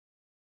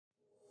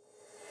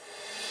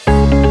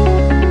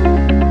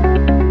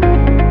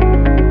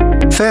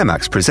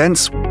FERMAX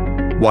presents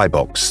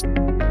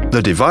WiBox,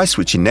 the device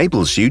which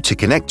enables you to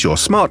connect your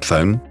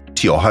smartphone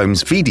to your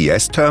home's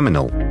VDS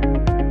terminal,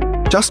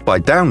 just by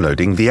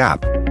downloading the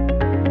app.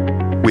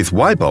 With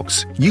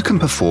WiBox, you can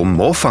perform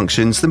more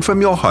functions than from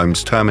your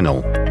home's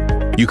terminal.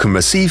 You can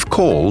receive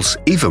calls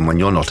even when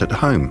you're not at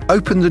home.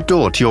 Open the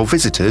door to your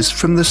visitors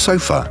from the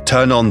sofa.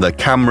 Turn on the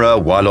camera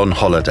while on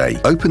holiday.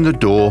 Open the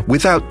door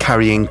without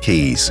carrying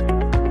keys.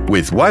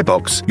 With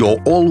WiBox,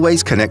 you're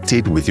always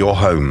connected with your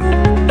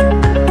home.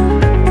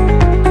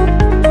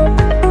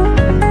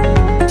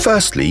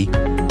 Firstly,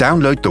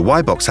 download the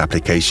WiBox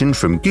application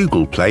from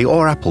Google Play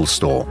or Apple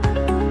Store.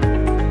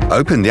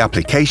 Open the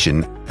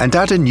application and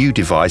add a new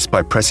device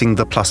by pressing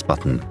the plus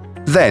button.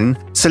 Then,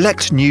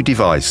 select New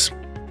Device.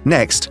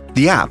 Next,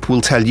 the app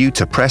will tell you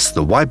to press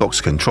the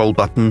WiBox control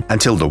button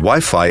until the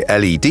Wi-Fi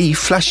LED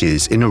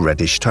flashes in a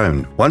reddish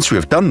tone. Once you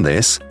have done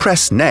this,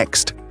 press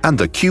Next and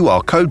the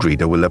QR code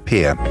reader will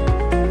appear.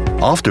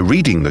 After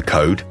reading the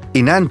code,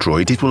 in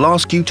Android it will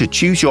ask you to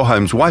choose your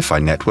home's Wi-Fi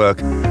network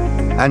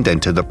and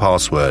enter the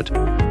password.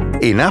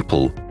 In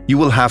Apple, you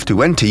will have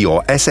to enter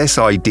your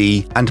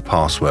SSID and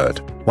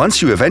password.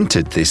 Once you have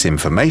entered this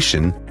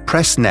information,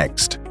 press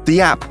Next. The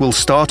app will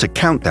start a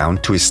countdown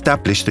to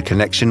establish the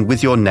connection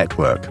with your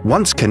network.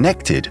 Once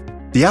connected,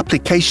 the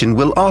application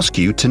will ask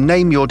you to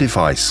name your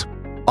device.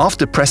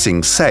 After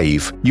pressing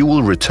Save, you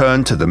will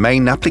return to the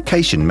main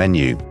application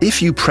menu.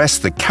 If you press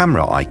the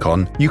camera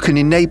icon, you can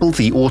enable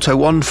the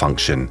Auto On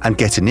function and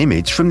get an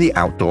image from the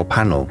outdoor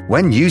panel.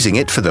 When using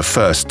it for the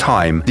first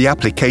time, the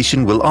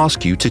application will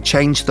ask you to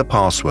change the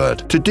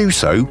password. To do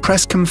so,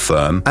 press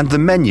Confirm and the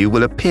menu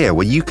will appear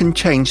where you can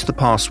change the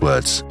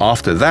passwords.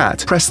 After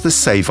that, press the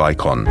Save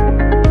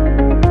icon.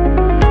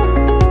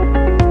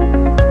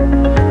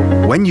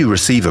 When you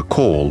receive a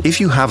call, if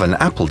you have an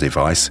Apple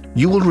device,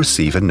 you will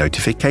receive a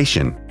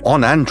notification.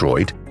 On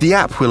Android, the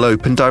app will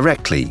open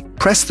directly.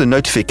 Press the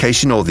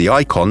notification or the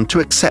icon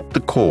to accept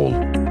the call.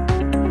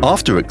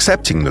 After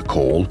accepting the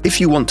call, if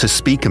you want to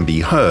speak and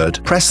be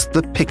heard, press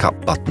the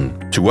Pickup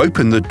button. To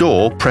open the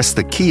door, press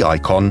the key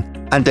icon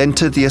and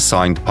enter the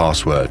assigned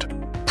password.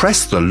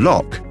 Press the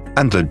lock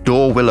and the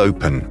door will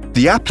open.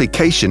 The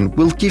application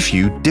will give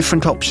you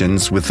different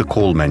options with the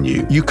call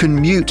menu. You can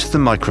mute the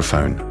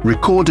microphone,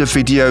 record a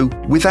video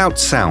without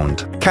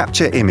sound,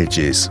 capture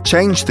images,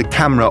 change the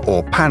camera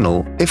or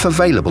panel if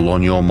available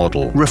on your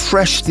model,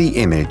 refresh the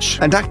image,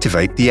 and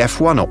activate the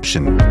F1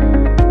 option.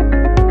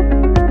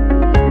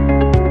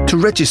 To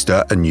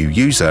register a new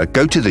user,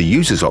 go to the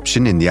Users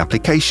option in the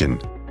application.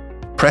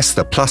 Press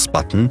the plus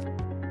button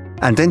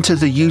and enter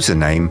the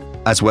username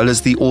as well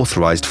as the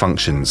authorized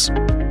functions.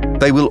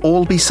 They will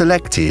all be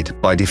selected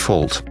by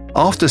default.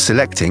 After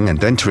selecting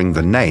and entering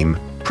the name,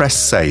 press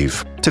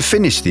Save. To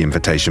finish the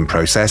invitation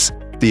process,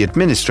 the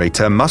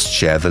administrator must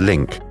share the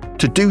link.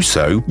 To do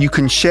so, you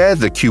can share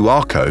the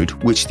QR code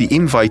which the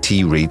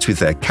invitee reads with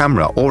their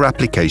camera or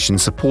application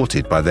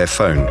supported by their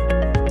phone.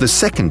 The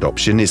second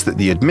option is that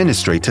the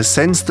administrator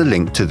sends the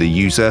link to the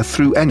user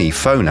through any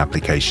phone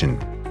application.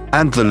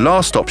 And the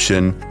last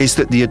option is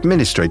that the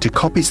administrator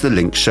copies the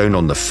link shown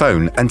on the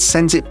phone and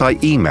sends it by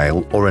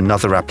email or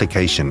another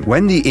application.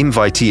 When the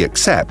invitee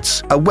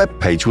accepts, a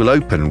web page will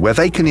open where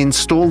they can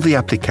install the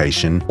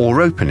application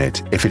or open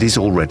it if it is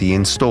already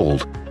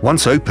installed.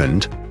 Once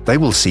opened, they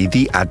will see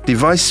the Add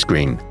Device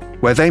screen,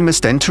 where they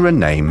must enter a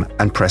name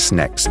and press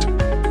Next.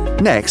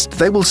 Next,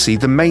 they will see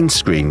the main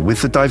screen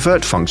with the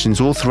divert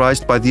functions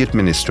authorized by the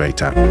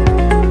administrator.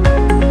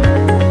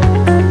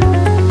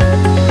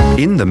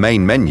 In the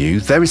main menu,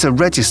 there is a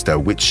register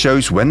which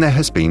shows when there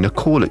has been a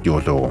call at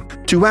your door.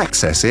 To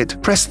access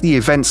it, press the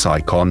Events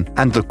icon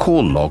and the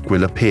call log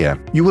will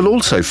appear. You will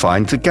also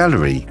find the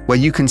gallery, where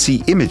you can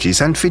see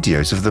images and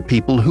videos of the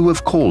people who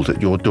have called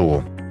at your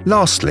door.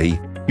 Lastly,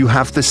 you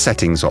have the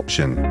Settings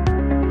option.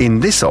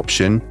 In this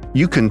option,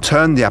 you can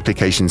turn the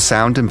application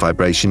sound and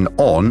vibration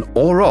on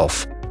or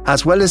off,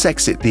 as well as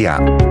exit the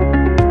app.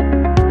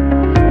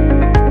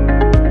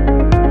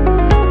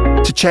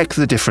 To check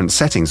the different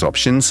settings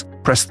options,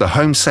 press the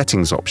Home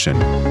Settings option.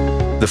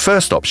 The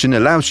first option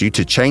allows you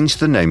to change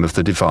the name of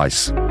the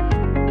device.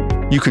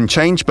 You can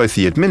change both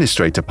the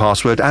administrator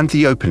password and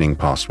the opening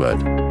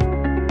password.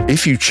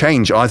 If you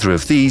change either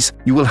of these,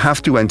 you will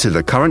have to enter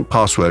the current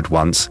password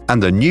once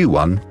and the new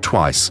one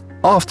twice.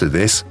 After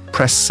this,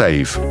 press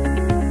Save.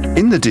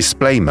 In the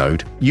display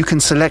mode, you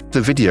can select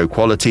the video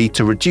quality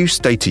to reduce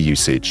data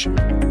usage.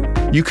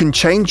 You can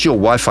change your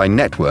Wi-Fi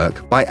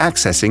network by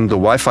accessing the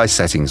Wi-Fi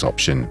settings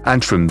option,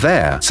 and from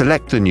there,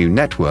 select the new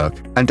network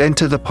and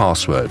enter the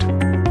password.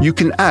 You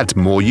can add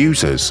more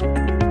users.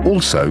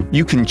 Also,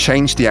 you can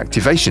change the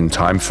activation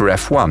time for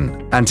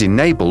F1 and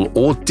enable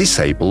or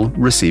disable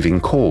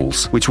receiving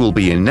calls, which will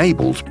be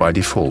enabled by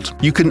default.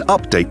 You can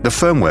update the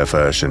firmware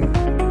version.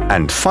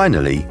 And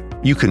finally,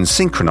 you can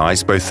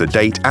synchronize both the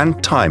date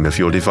and time of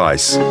your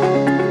device.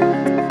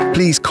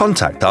 Please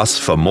contact us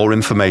for more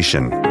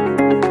information.